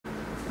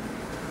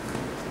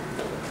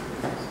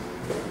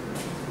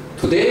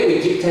Today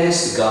we give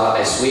thanks to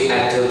God as we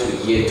enter to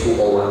year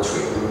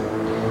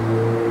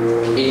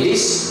 2013. In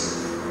this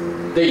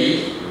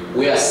day,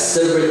 we are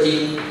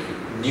celebrating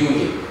New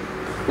Year.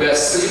 We are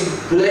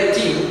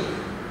celebrating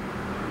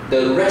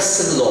the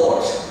risen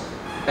Lord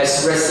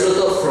as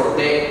resurrected from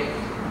death,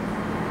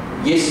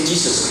 yes,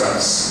 Jesus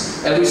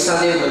Christ. Every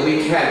Sunday when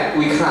we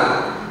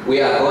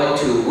are going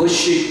to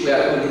worship, we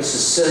are going to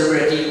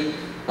celebrate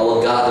our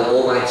God the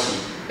Almighty.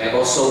 And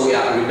also we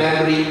are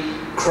remembering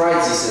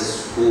Christ Jesus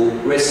who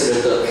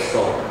resurrected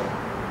from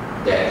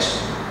death.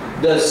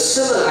 The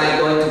sermon I am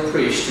going to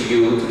preach to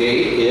you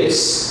today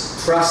is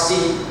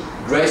Trusting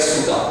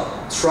Graceful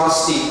God.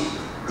 Trusting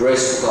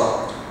Graceful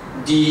God.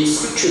 The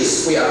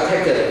scriptures we are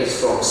taken is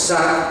from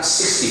Psalm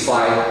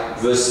 65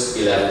 verse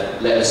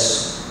 11. Let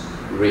us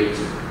read.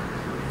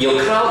 You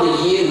crown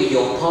the year with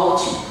your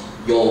bounty,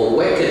 your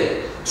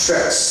wicked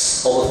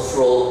tracks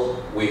overflow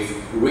with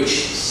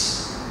riches.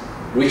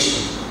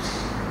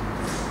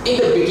 In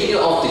the beginning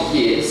of the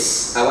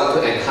years, I want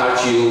to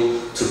encourage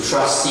you to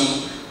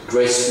trusting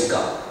graceful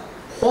God.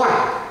 Why?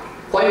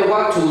 Why you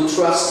want to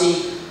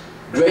trusting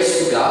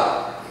graceful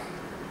God?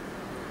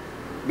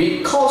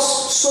 Because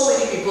so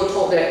many people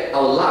thought that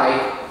our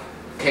life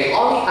can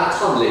only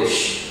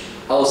accomplish,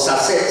 our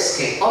success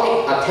can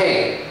only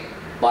attain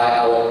by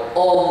our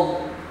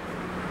own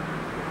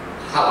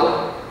hard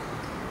work.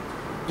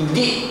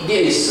 Indeed,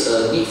 there is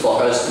a need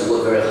for us to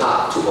work very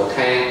hard to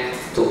attain,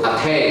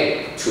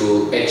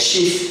 to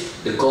achieve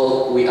the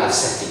goal we are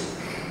setting.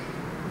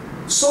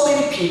 So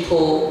many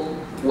people,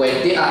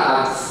 when they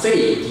are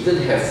unfaith,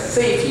 didn't have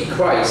faith in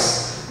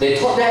Christ, they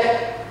thought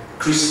that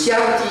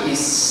Christianity is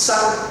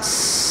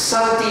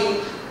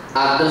something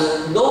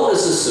not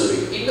necessary.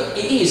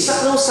 It is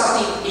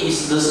something it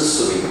is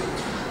necessary.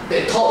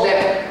 They thought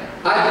that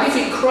I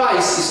believe in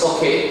Christ is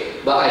okay,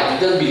 but I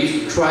didn't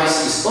believe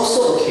Christ is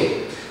also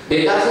okay.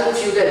 They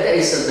doesn't feel that there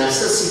is a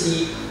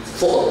necessity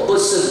for a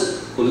person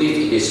who lives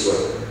in this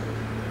world.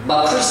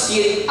 But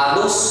Christians are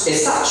not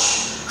as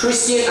such.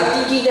 Christians are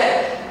thinking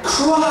that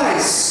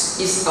Christ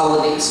is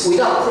our needs.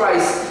 Without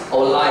Christ,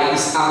 our life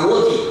is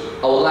unworthy.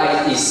 Our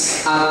life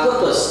is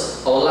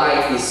unpurposed. Our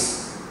life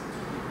is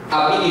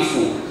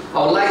unmeaningful.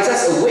 Our life is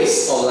just a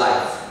waste of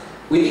life.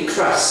 We need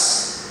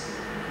Christ.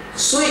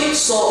 So many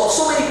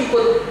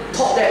people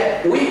thought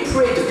that we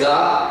pray to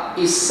God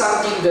is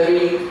something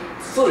very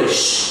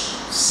foolish,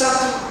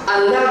 something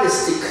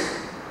unrealistic.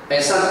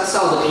 And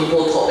some of the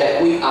people thought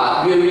that we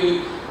are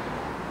really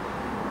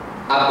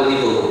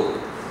unbelievable.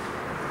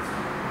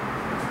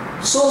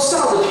 So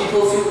some of the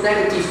people feel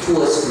negative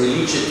towards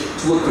religion,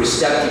 towards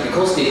Christianity,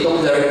 because they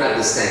don't very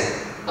understand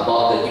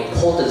about the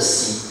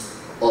importance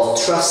of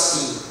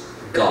trusting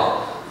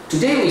God.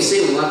 Today we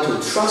say we want to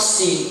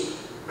trusting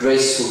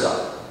graceful God.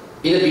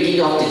 In the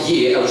beginning of the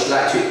year, I would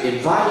like to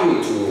invite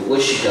you to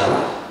worship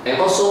God and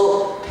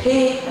also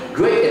pay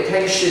great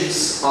attention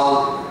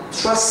on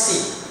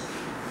trusting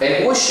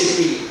and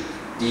worshiping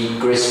the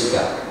graceful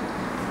God.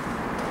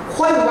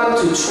 Why we want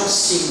to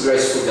trust in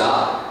graceful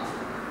God,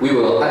 we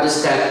will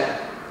understand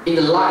in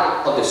the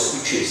light of the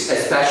scriptures,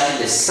 especially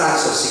the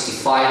Psalms of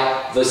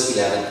 65 verse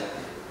 11.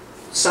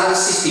 Psalm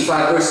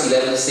 65 verse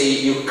 11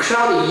 says, you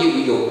crown the year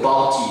with your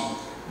bounty,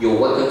 your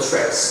wicked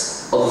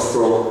tracks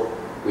overflow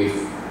with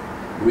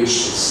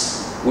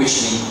richness,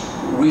 richness.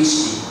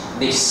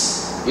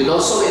 You know,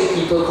 so many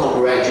people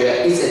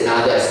congratulate each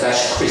another,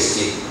 especially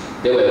Christian.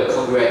 They will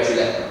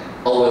congratulate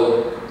or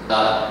will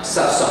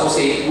suppose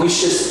say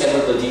wishes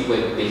everybody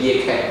when the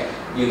year came.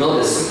 You know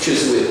the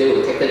scriptures they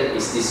will take them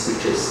is these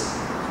scriptures.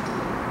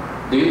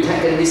 Do you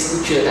take these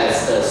scriptures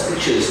as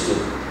scriptures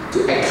to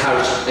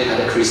encourage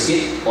another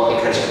Christian or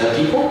encourage other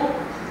people?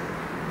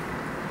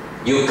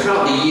 You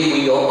crown the year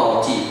with your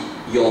bounty,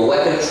 your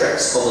wicked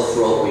tracks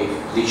overflow with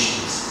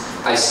richness.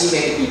 I see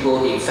many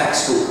people in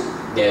Facebook,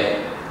 they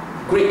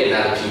greet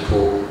another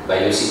people by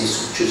using these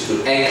scriptures to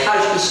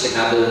encourage each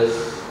another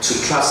to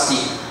trust in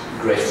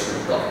grateful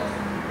God.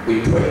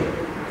 We pray.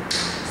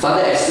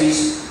 Father, as we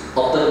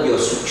open your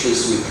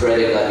scriptures, we pray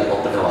that God, you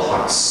open our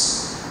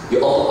hearts,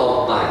 you open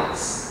our minds,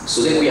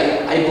 so that we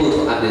are able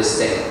to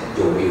understand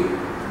your will.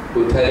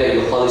 We pray that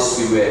your Holy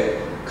Spirit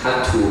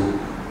come to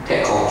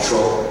take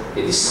control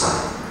in this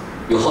time.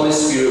 Your Holy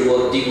Spirit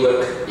will do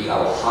work in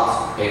our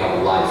heart and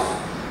our life.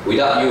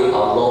 Without you,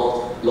 our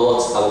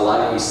Lord, our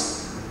life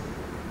is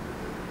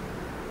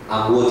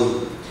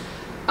unworthy,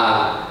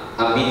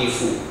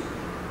 unmeaningful,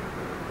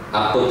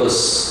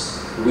 unpurpose.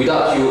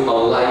 Without you,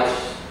 our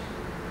life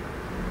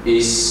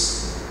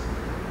is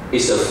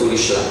a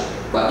foolish life.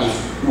 But if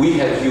we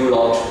have you,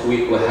 Lord,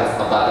 we will have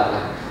abundant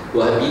life. We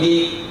will have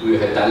meaning, we will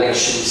have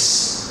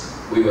directions,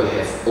 we will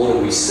have all the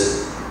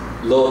wisdom.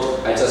 Lord,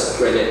 I just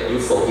pray that you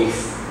forgive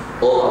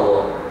all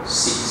our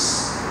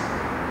sins.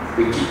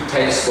 We give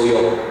thanks for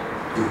your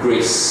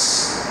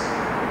grace.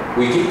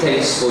 We give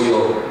thanks for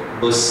your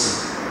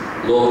mercy.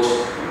 Lord,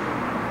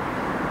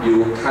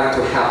 you come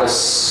to help us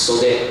so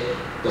that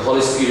the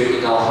Holy Spirit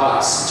in our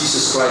hearts,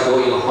 Jesus Christ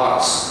going in our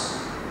hearts,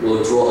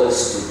 will draw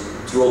us to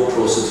draw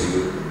closer to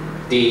you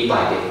day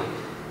by day.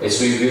 As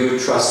we will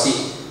trust in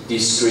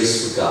this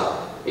graceful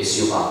God as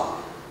you are.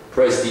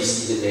 Praise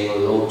this in the name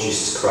of the Lord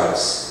Jesus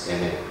Christ.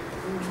 Amen.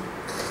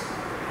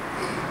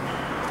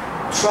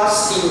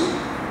 Trust in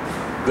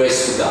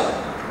graceful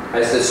God.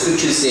 As the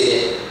scripture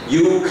said,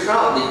 you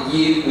crown the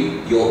year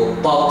with your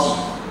bounty,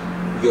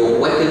 your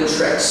wagon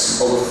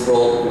tracks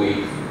overflow with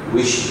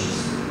richness.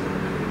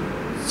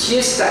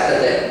 Here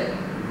stated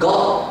that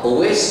God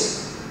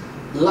always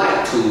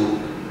like to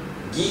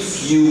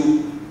give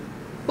you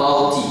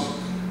bounty.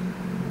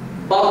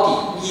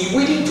 Bounty. He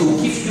willing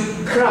to give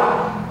you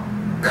crown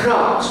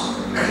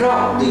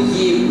the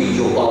year with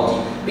your bounty.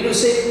 Meaning to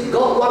say,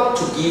 God want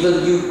to give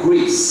you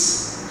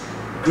grace.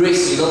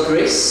 Grace, you know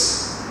grace?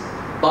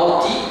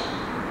 Bounty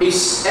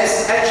is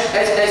as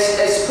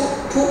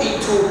put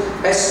into,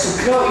 as to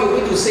crown you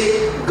into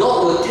say,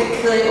 God will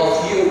take care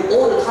of you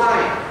all the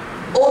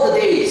time, all the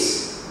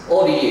days,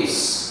 all the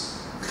years.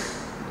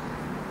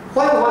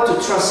 Why we want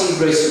to trust in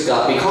grace with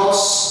God?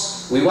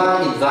 Because we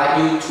want to invite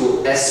you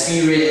to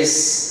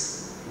experience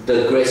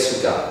the grace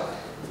of God.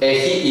 And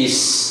He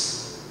is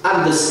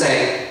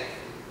understand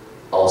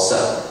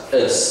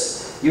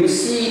us. You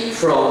see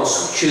from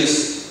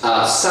scriptures,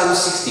 Psalm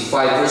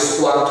 65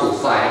 verse 1 to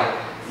 5.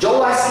 John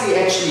Wesley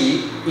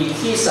actually, in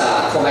his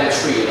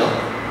commentary,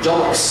 John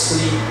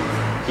Wesley,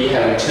 he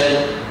had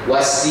written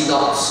Wesley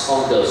notes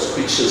on the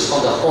scriptures,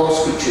 on the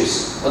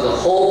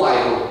whole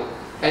Bible.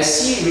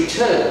 As he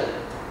returned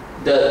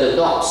the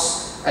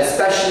notes,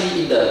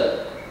 especially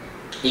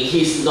in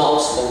his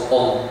notes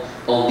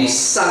on this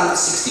Psalm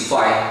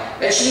 65,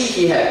 actually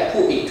he had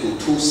put into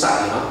two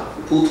sides,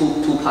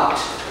 two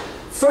parts.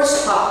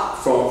 First part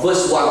from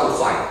verse 1 to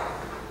 5.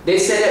 They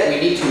said that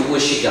we need to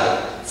worship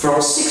God.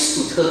 From 6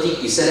 to 13,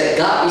 he said that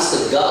God is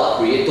the God of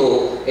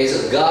creator,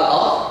 is a God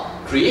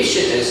of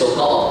creation, and so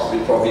God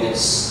of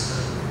providence.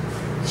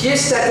 Here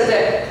stated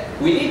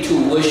that we need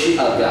to worship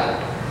our God.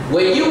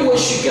 When you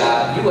worship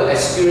God, you will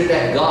experience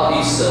that God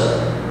is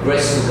a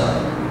graceful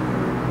God.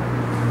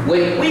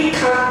 When we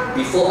come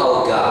before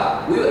our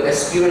God, we will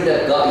experience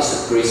that God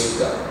is a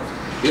graceful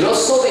God.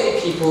 So many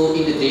people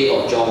in the day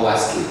of John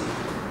Wesley,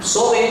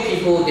 so many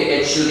people they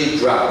actually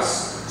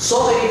drugs.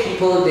 So many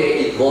people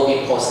they involved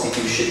in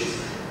prostitution.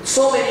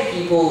 So many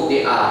people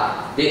they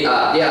are in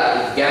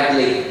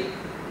gambling.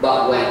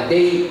 But when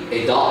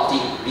they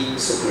adopting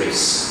means of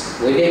grace,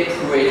 when they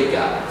pray to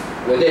God,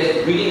 when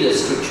they reading the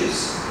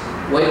scriptures,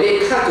 when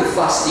they come to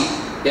fasting,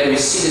 they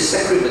receive the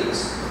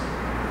sacraments,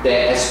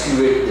 they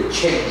experience the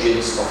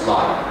changes of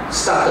life,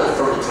 started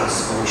from the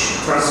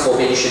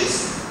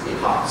transformations in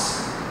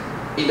hearts.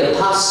 In the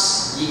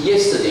past,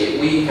 yesterday,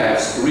 we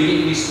have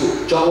reading this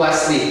book, John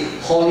Wesley,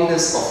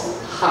 Holiness of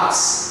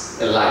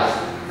Hearts and Life,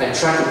 and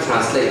try to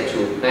translate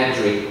to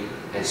Mandarin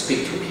and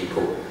speak to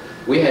people.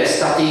 We have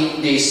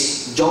studied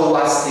this John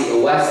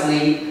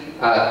Wesley,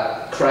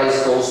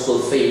 Christ Gospel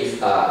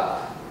Faith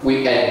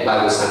Weekend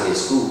Bible Sunday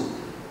School,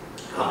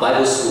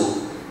 Bible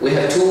School. We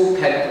have two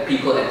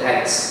people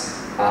attend.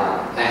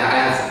 And I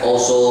have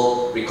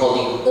also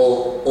recording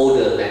all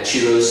the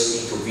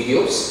materials into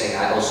videos, and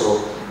I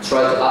also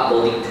try to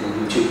uploading to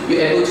YouTube.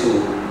 You're able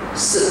to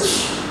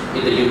search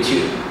in the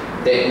YouTube.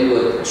 Then we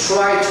will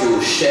try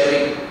to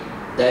sharing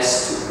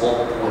this to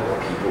more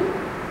people.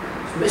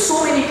 But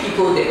so many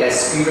people they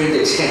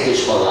experience the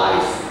changes of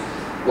life.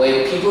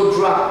 When people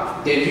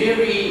drug, they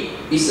really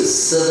is a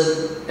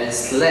servant and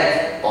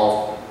slave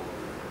of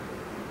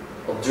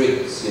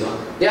drinks.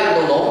 They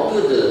are no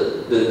longer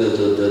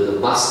the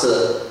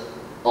master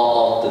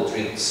of the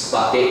drinks,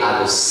 but they are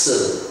the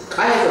servant.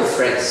 I have a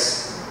friend.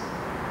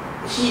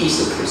 He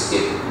is a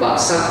Christian, but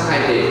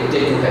sometimes they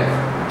do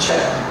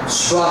have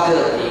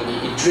struggle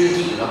in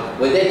drinking.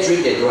 When they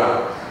drink, they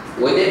drunk.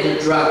 When they do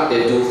drunk,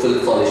 they do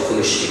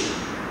foolish thing.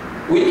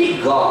 We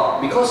need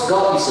God because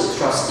God is a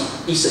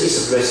trusty, is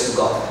a graceful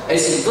God.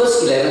 As in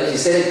verse 11, he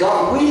said that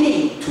God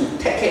willing to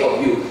take care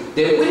of you.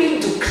 They're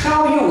willing to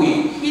crown you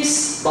with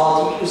His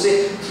bounty. You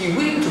say He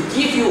willing to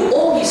give you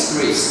all His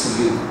grace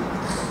to you.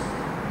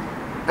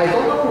 I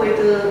don't know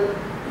whether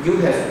you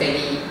have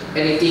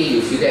anything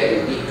you feel that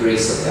you need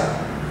grace of God.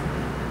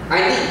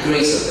 I need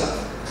grace of God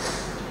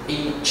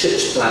in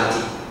church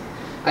planting.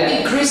 I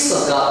need grace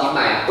of God in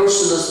my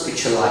personal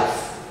spiritual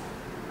life.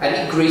 I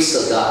need grace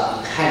of God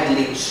in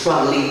handling,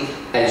 struggling,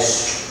 and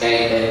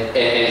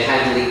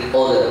handling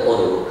all the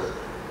work.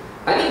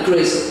 I need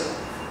grace of God.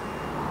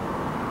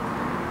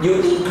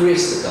 You need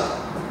grace of God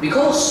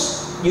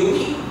because you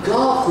need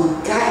God who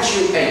guides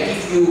you and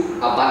give you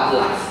abundant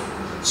life,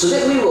 so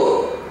that we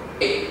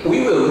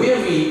will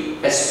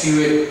really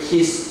experience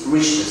His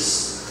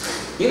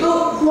richness. You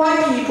know why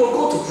people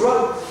go to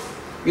drug?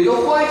 You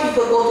know why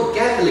people go to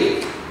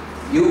gambling?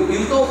 You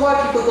know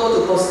why people go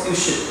to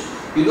prostitution?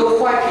 You know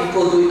why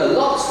people do a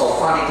lot of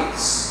funny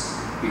things?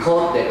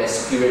 Because they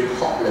experience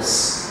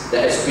hopeless,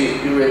 they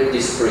experience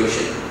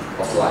desperation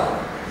of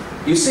life.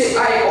 You say,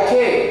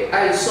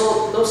 I'm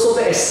so not so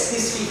bad as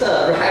this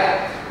Peter,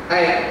 right?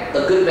 I'm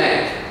a good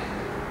man.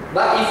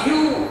 But if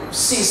you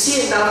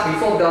sincere enough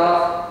before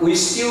God, we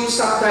still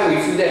sometimes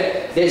we feel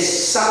that there's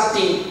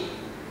something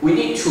we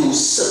need to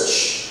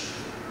search.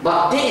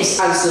 But there is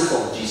answer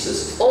from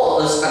Jesus. All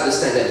of us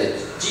understand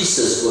that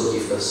Jesus will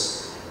give us.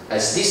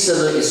 As this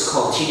sermon is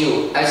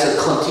continued, as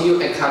a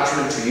continued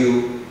encouragement to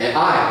you and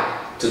I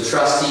to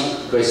trust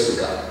in grace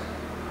to God.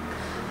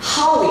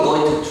 How are we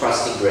going to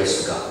trust in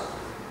grace to God?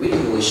 We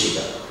need to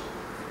worship God.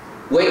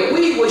 When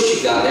we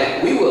worship God,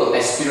 then we will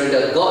experience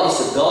that God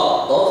is a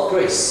God of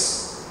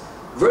grace.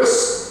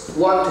 Verse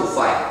 1 to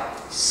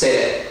 5 say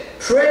that,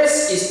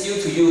 praise is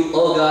due to you,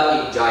 O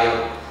God, in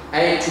Zion,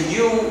 and to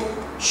you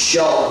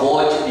shall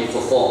voice be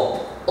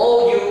performed.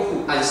 All you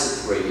who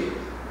answer prayer,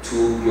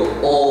 to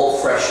your all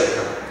flesh shall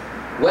come.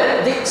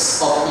 When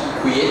deeds of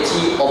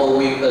iniquity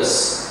overwhelm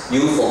us,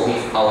 you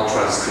forgive our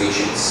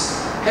transgressions.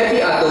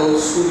 Happy are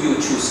those who you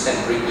choose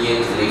and bring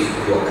near to live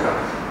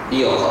in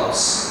your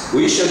house.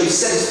 We shall be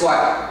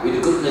satisfied with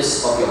the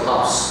goodness of your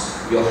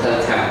house, your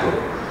holy temple.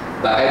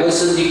 By every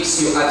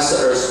deeds you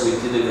answer us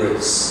with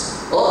deliverance.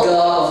 O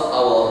God of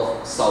our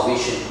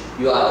salvation,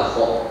 you are the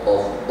hope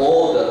of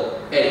all the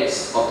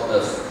ends of the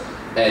earth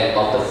and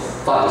of the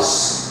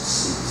farthest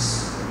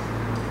seas.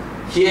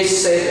 Here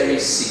said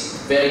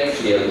very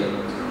clearly.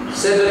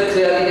 Said very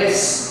clearly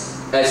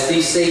as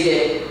they say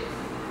that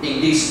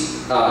in this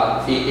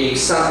in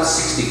Psalm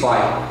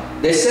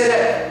 65. They say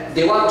that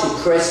they want to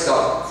praise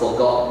God for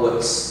God's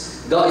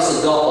works. God is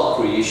a God of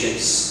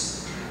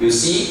creations. You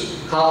see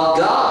how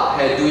God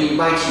has doing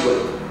mighty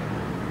work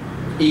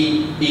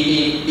in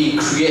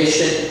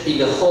creation, in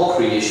the whole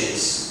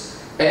creations.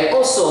 And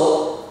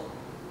also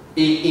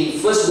in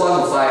verse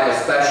 1 to 5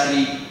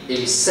 especially,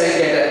 it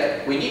says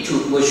that we need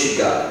to worship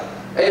God.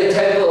 At the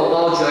temple of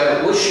Mount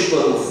Zion,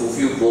 worshippers will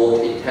fulfill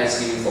both in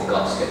thanksgiving for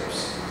God's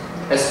gifts.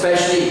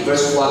 Especially in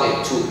verse 1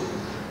 and 2.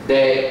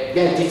 They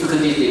have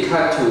difficulty, they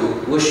come to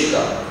worship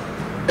God.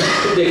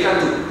 They come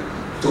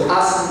to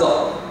ask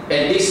God.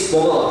 And this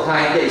moment of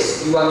time,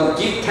 you want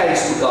to give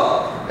thanks to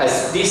God,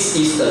 as this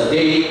is the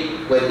day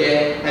when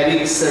they're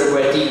having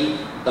celebrating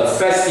a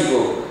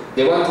festival.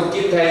 They want to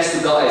give thanks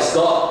to God as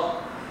God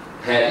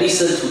has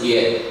listened to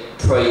their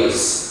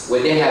prayers.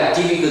 When they have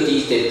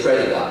difficulties, they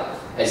pray to God.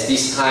 As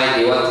this time,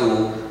 they want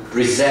to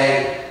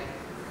present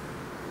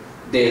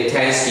their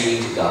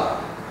thanksgiving to God.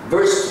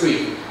 Verse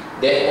 3,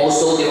 they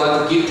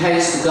want to give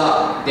thanks to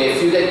God. They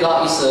feel that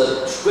God is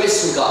a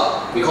graceful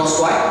God. Because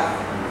why?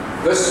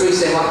 Verse 3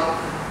 says what?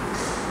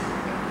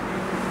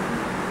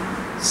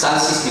 Psalm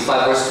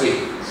 65 verse 3.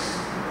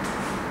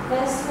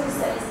 Verse 3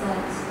 says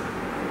that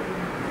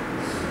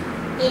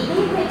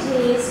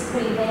iniquities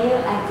prevail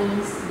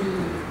against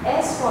thee.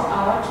 As for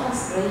our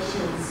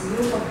transgressions, you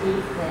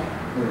forgive them.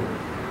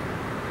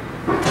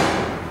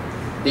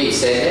 They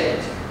said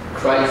that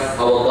Christ,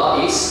 our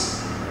God, is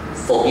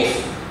forgive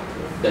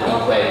the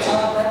iniquity. Our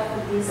God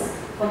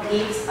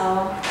forgives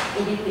our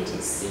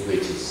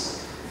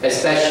iniquities.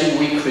 Especially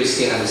we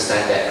Christians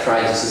understand that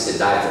Christ is the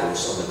died for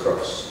us on the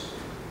cross.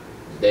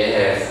 They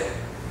have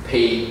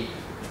paid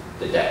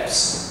the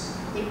debts.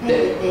 They paid the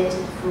debt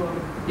in full.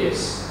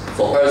 Yes.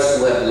 For us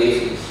who have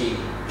lived in Him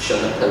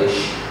shall not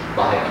perish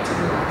but have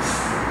eternal life.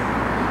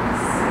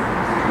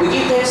 We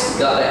give thanks to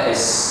God that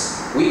as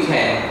we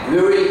can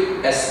really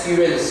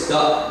experience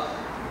God's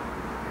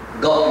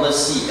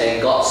mercy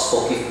and God's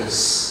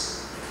forgiveness.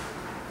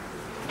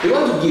 We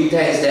want to give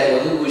thanks that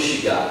when we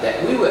worship God,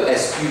 that we will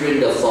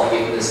experience the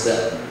forgiveness,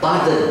 the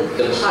pardon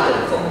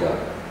from God.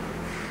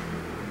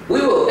 We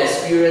will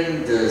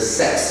experience the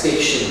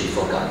satisfaction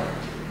before God.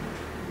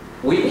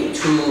 We need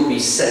to be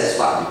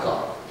satisfied with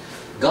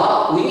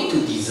God. We need to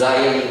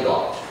desire in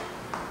God.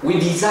 We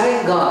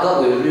desire God,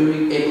 God will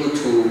really be able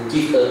to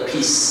give a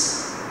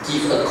peace,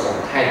 give a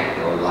content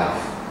in our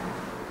life.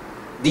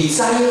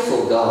 Desire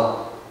for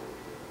God,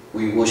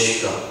 we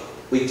worship God.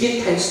 We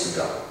give thanks to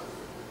God.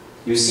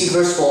 You see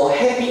verse 4,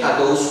 happy are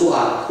those who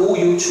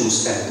you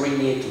choose and bring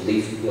near to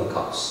live in your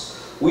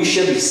house. We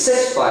shall be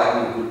satisfied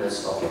with the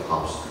goodness of your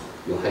house,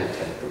 your holy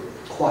temple.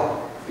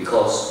 Why?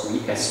 Because we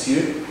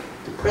experience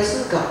the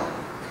presence of God.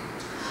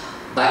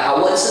 By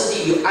our answer,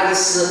 you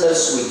answer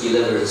us with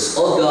deliverance.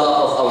 O God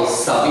of our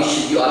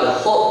salvation, you are the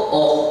hope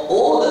of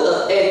all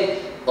the end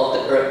of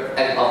the earth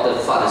and of the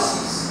farthest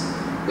seas.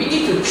 We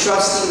need to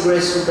trust in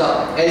grace of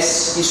God.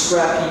 As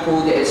Israel people,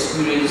 they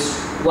experience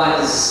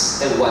once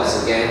and once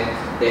again,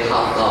 they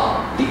have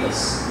God lead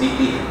us, lead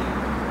them.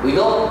 We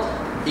know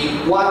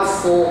in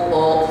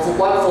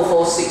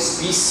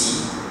 1446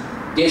 BC,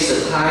 there's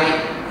a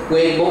time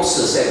when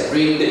Moses had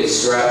bring the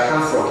Israel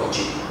come from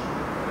Egypt.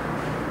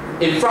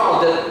 In front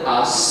of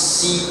them,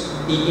 sea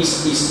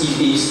is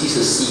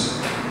a sea.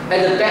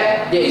 At the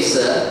back, there is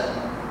a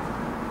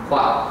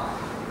what?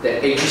 The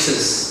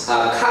Egyptians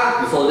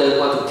come before them,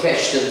 want to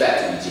catch them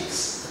back to Egypt.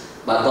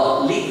 But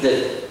God lead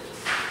them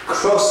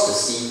across the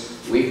sea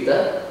with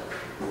the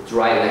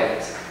dry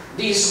land.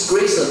 This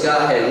grace of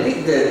God had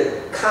lead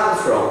them come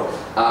from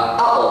out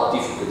of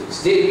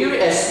difficulties. They really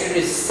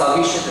experienced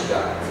salvation of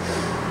God.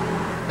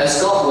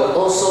 As God will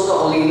also not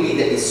only lead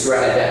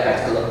Israel at that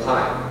particular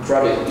time,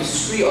 throughout the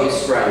history of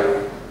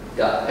Israel,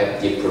 God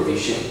had the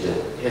provision,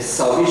 His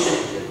salvation.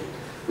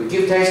 We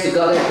give thanks to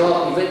God that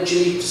God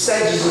eventually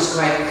sent Jesus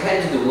Christ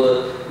came to the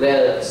world.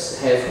 Let us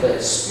have the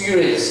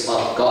experience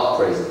of God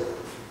present.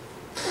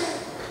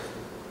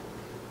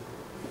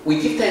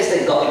 We give thanks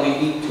that God, we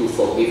need to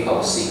forgive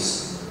our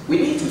sins. We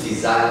need to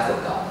desire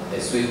for God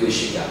as we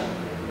worship God.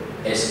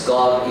 As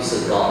God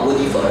is a God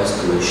worthy for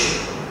us to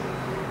worship.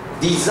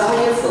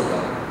 Desire for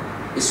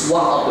God is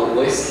one of the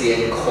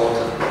Wesleyan core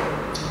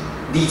terms.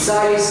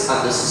 Desire is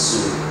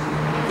unnecessary.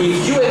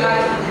 If you and I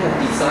didn't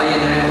have desire,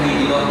 then we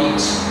did not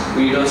eat,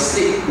 we did not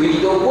sleep, we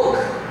did not work.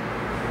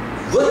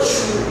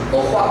 Virtue,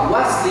 or what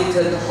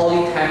Wesleyan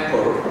Holy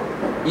Temple,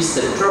 is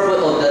the proper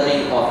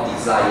ordering of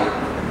desire,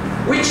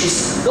 which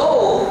is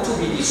not to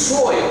be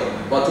destroyed,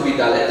 but to be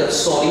directed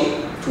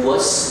solely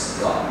towards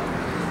God.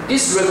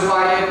 This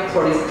requires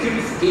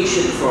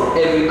purification from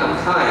every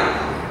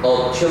unkind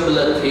or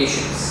turbulent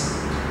passions,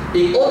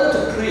 in order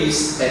to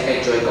please and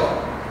enjoy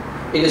God.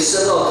 In the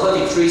Sermon of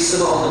 33,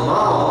 Sermon on the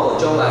Mount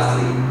of John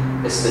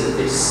Wesley, it stated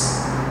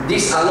this.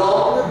 This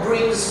alone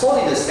brings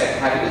holiness and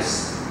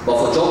happiness, but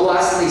for John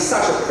Wesley,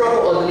 such a proper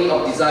ordering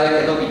of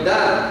desire cannot be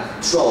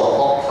done through our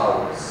own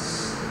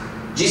powers.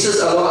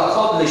 Jesus alone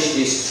accomplished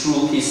this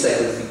through his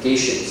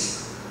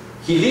sacrifications.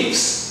 He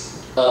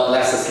lives a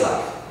blessed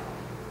life,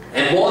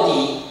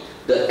 embody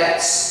the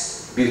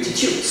acts,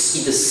 beatitudes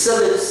in the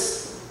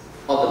sermons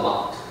on the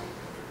mount.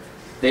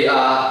 They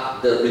are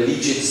the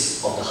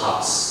religions of the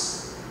hearts.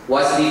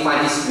 Wesley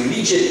finds his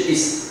religion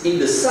is in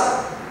the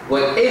Son,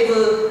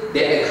 whenever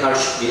they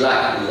encourage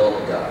delight in the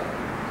Lord God.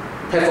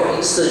 Take for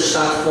instance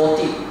Psalm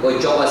 40, where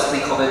John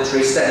Wesley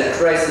commentary said that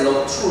Christ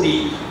alone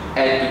truly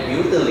and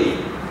immediately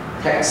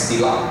takes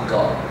delight in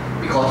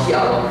God, because he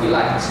alone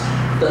delights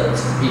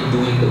in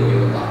doing the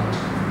will of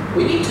God.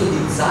 We need to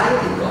desire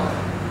in God.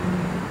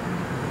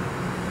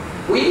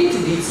 We need to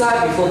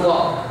desire before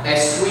God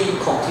as we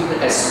continue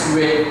to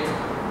experience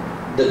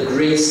the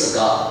grace of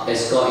God,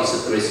 as God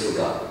is a graceful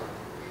God.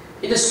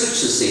 In the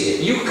scriptures say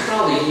that you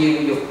cannot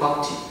hear your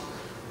party.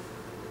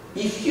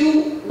 If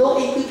you not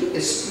able to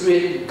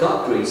experience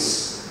God's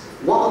grace,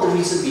 one of the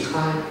reasons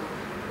behind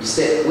is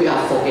that we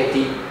are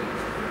forgetting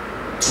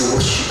to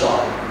worship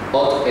God,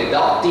 or to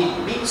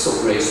adopting means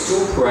of grace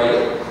through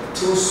prayer,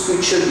 through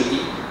scripture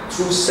reading,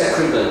 through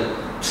sacrament,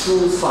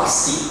 through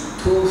fasting,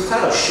 through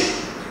fellowship.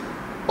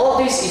 All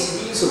this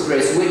is means of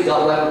grace where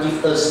God will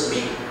give us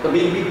give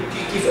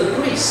a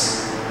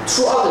grace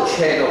throughout the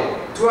channel,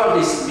 throughout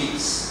this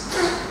means.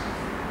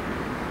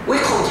 We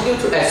continue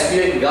to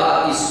experience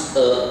God is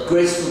a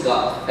graceful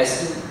God, as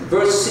in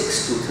verse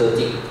 6 to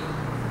 13.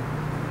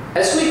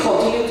 As we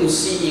continue to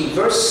see in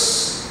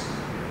verse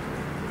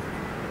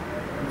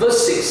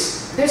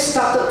 6, they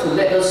started to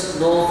let us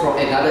know from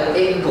another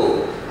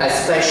angle,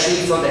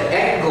 especially from the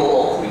angle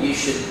of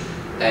creation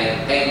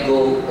and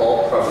angle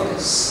of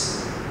providence.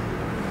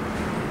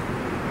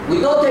 We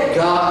know that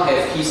God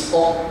has His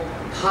own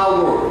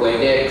power when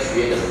they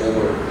create the whole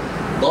world.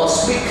 God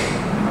speak,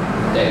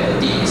 then the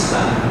deed is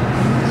done.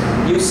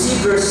 You see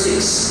verse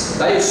 6,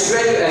 by your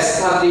strength you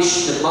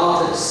establish the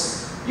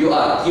mountains, you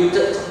are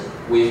gilded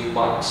with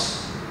might.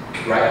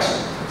 Right?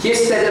 He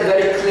stated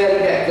very clearly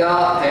that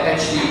God is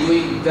actually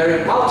doing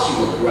very mighty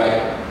work,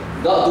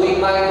 right? God doing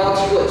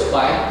mighty works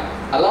by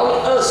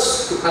allowing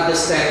us to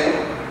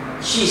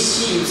understand He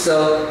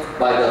Himself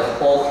by the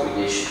whole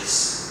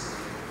creations.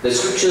 The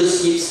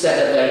scriptures give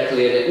stated very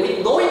clearly that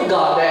we knowing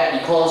God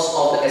that because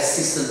of the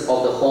existence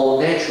of the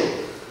whole nature.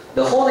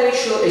 The whole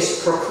nature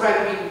is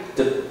proclaiming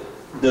the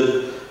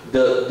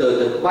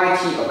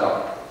mighty of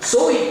God.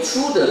 So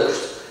through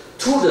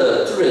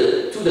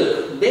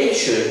the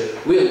nature,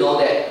 we know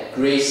that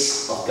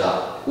grace of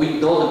God. We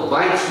know the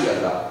mighty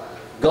of God.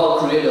 God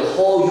created the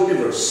whole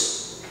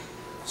universe.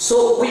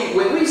 So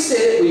when we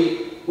say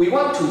we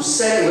want to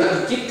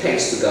give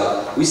thanks to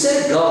God, we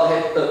say God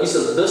is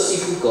a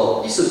merciful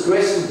God, is a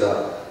graceful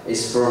God,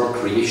 is from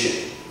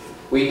creation.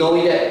 We know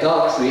that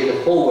God created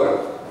the whole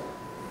world.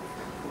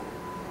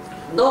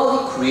 Not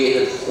only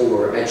created the whole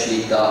world,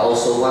 actually God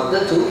also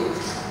wanted to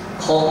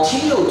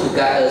continue to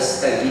guide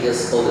us and lead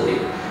us all the day.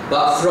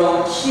 But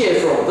from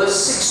here, from verse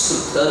 6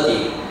 to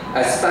 13,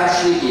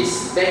 especially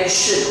is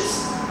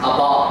mentions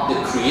about the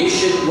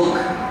creation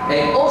work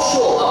and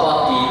also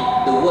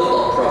about the work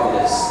of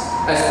providence.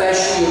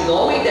 Especially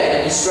knowing that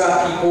the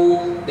Israel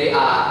people, they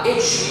are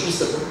actually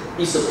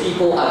is the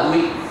people are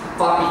doing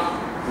farming,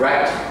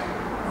 right?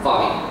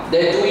 Farming.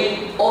 They're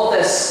doing all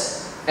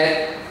this,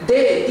 and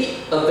they need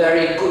a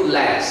very good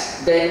land.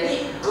 They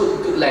need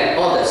good land,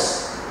 all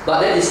this.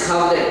 But then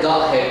discover that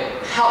God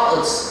had helped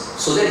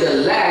us so that the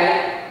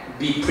land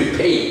be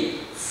prepared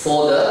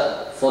for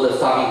the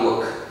farming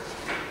work.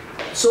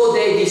 So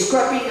they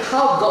describing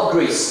how God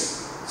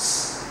grace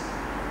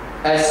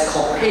as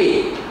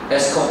compared,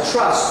 as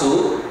contrast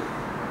to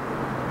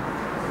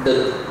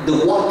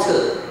the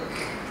water.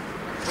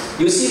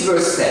 You see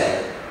verse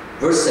 7.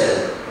 Verse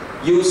 7.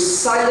 You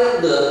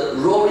silence the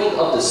roaring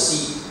of the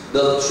sea,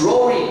 the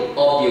roaring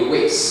of the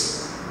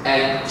waves,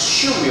 and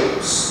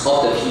tumults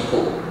of the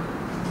people.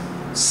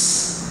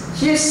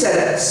 Here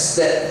says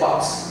that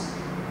what?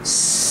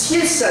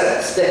 Here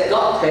says that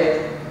God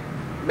had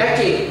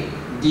making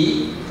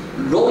the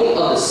rolling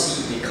of the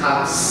sea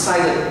become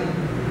silent,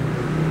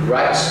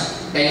 right?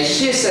 And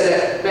here said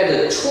that met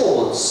the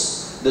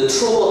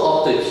trouble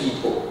of the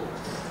people.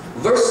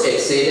 Verse 8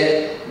 say that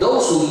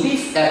those who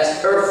live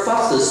at earth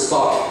fastest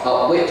spot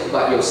are wait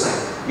by your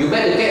side. You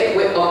made the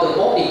gateway of the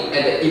morning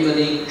and the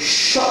evening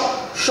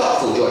shout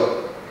for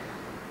joy.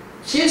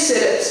 Here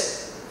said that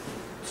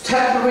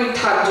temporary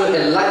thunder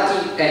and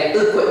lightning and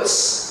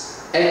earthquakes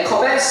and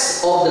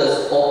commands of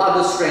the or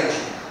other strange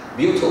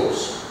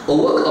battles, a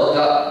work of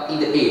God in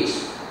the age,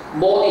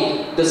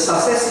 morning, the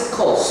successive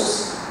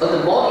courses of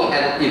the morning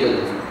and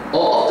evening,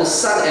 or of the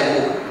sun and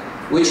moon,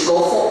 which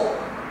go forth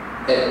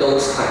at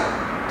those times.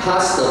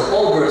 Past the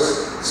whole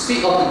verse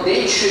speak of the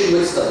nature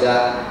works of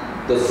God,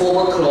 the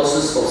former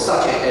clauses of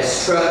such as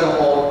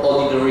extraordinary,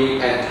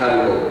 ordinary, and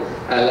terrible,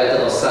 and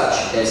later of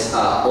such as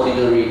are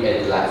ordinary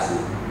and delightful.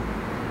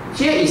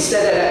 Here is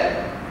said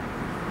that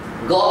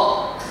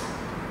God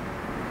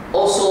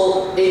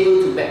also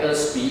able to make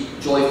us be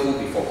joyful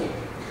before Him.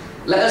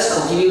 Let us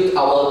continue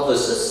our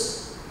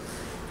verses.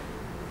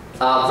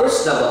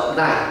 Verse number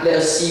 9. Let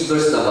us see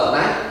verse number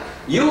 9.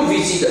 You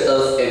visit the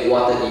earth and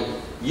water it.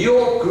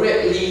 You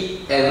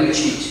greatly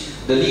enrich it.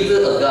 The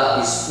river of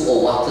God is full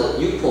of water.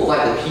 You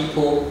provide the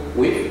people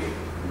with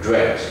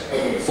drink.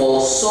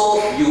 For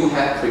so you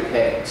have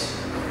prepared.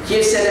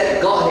 Here said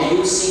that God had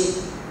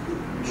using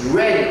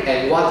rain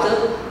and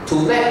water to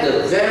make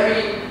the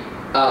very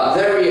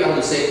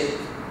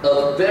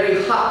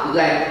hard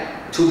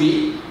land to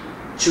be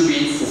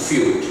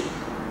fulfilled,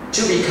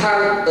 to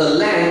become a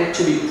land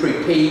to be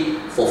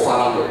prepared for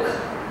farming work.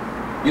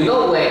 You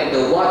know, when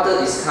the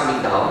water is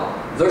coming down,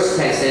 verse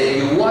 10 says,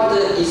 your water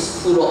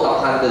is full of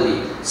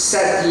abundantly,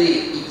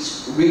 settling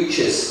its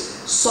riches,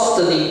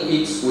 softening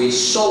it with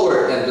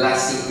shower and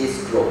blessing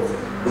its growing.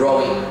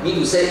 Mean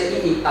to say,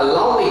 it is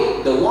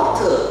allowing the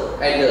water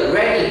and the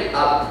raining,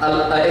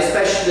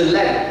 especially the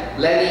land,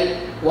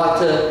 letting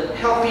water,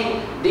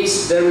 helping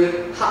this very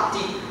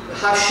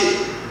hardship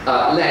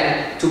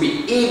land to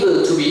be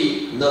able to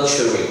be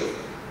nurturing.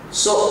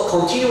 So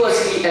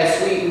continuously,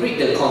 as we read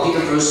the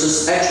continued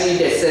verses, actually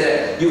they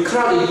said, you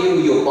crown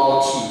your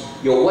bounty,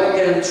 your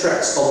wagon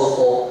tracks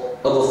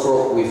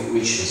overflow with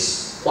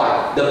riches.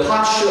 Why? The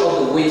pasture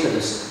of the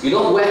wilderness. You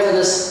know,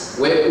 wilderness,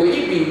 will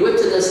it be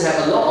wilderness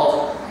have a lot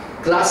of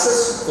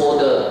grasses for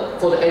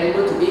the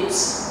animal to eat?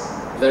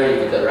 Very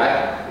limited,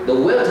 right? The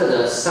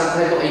wilderness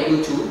sometimes not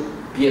able to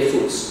bear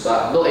fruits,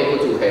 but not able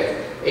to have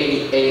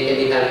any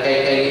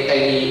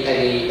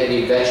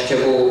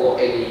vegetable or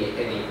any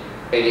living,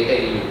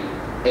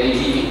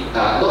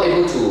 not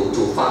able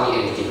to farm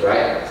anything,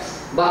 right?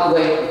 But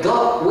when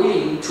God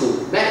willing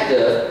to make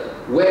the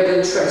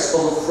wagon tracks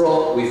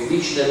overflow with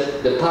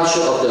richness, the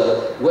pasture of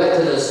the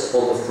wilderness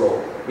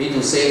overflow, mean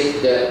to say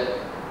that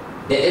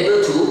they're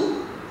able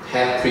to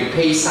have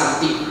prepared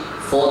something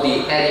for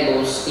the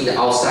animals in the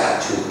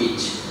outside to eat.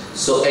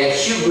 So and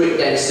humiliate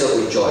themselves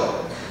with joy.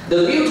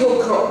 The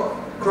beautiful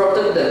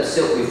clothe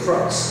themselves with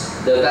frogs.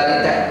 The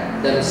valley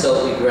deck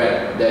themselves with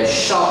grain. They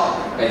shout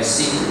and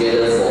sing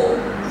together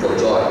for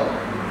joy.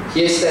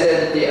 Here said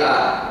that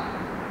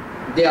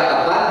they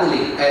are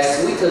abundantly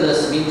as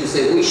wilderness, mean to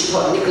say which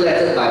thought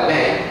neglected by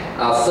man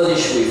are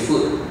furnished with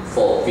food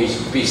for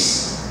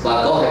beasts,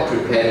 but God had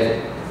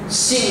prepared them.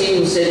 Sing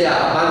mean to say they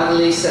are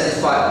abundantly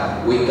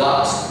satisfied with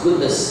God's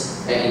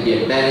goodness and in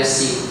their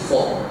menacing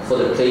for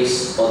the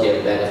place of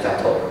their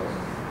benefactor.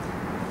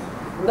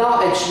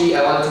 Now actually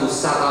I want to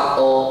sum up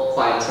all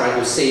what I'm trying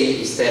to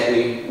say is that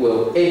we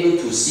will able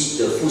to see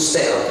the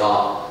footsteps of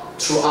God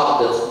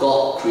throughout the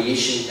God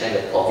creation and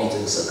the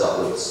providence of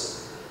God's words.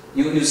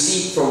 You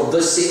see from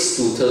verse 6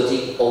 to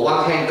 13, on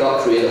one hand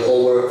God created the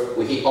whole world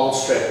with His own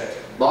strength,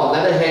 but on the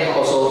other hand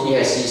also He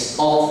has His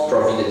own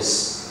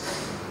providence.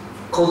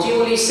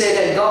 Continually say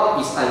that God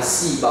is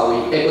unseen, but we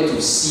are able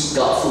to see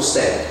God's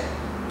footsteps.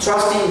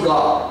 Trusting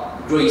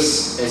God's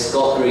grace, as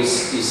God's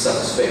grace is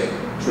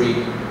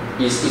satisfactory,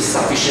 is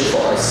sufficient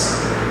for us.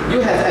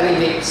 You have any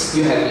needs,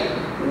 you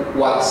have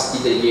what's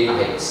in the year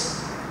ahead.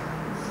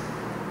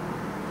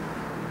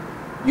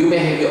 You may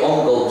have your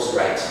own goals,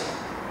 right?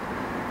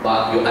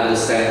 But you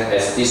understand,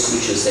 as this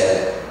scripture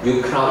said,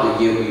 you crown the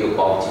year with your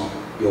bounty,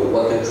 your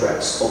working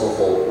tracks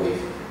overflow with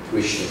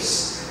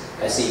richness.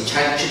 As in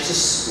Chinese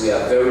churches, we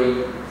are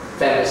very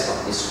famous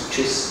of these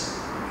scriptures.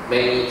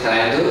 Many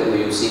calendars will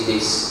use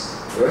this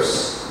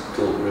verse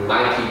to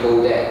remind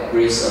people that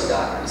grace of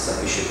God is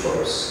sufficient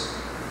for us.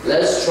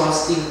 Let us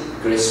trust in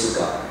grace to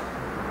God.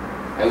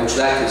 I would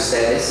like to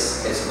say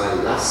this as my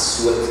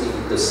last word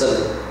in the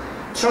sermon.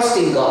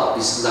 Trusting God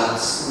is not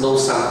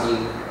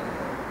something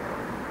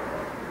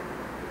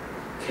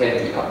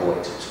can be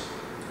avoided.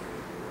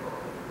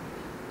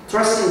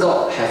 Trusting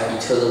God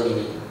has eternal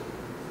meaning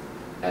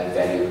and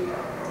value.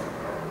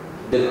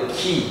 The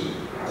key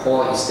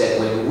point is that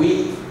when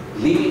we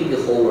live in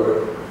the whole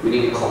world, we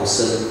need to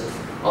concern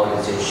our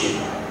relationship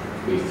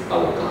with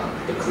our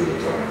God, the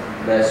Creator.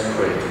 Let us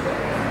pray together.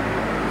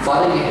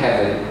 Father in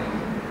heaven,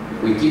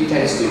 we give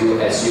thanks to you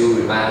as you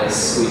remind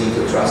us we need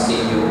to trust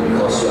in you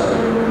because you are the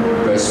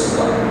graceful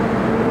God.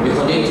 We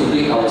continue to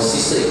lead our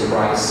sister in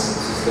Christ,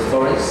 Sister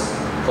Florence,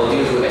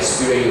 continue to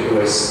experience your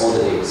grace all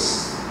the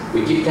days.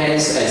 We give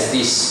thanks as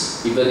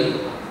this evening,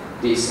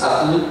 this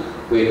afternoon,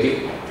 we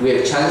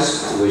have a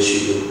chance to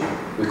worship you.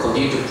 We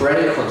continue to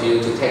pray,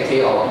 continue to take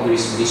care of our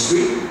English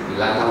ministry in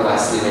Lantau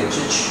Wesleyan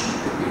Church.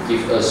 You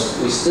give us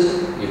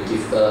wisdom,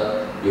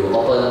 you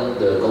open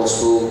the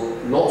gospel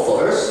Lord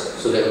for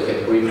us so that we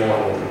can bring more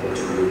and more people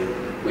to you.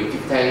 We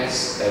give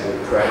thanks and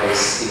we pray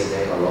this in the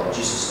name of Lord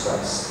Jesus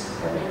Christ.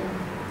 Amen.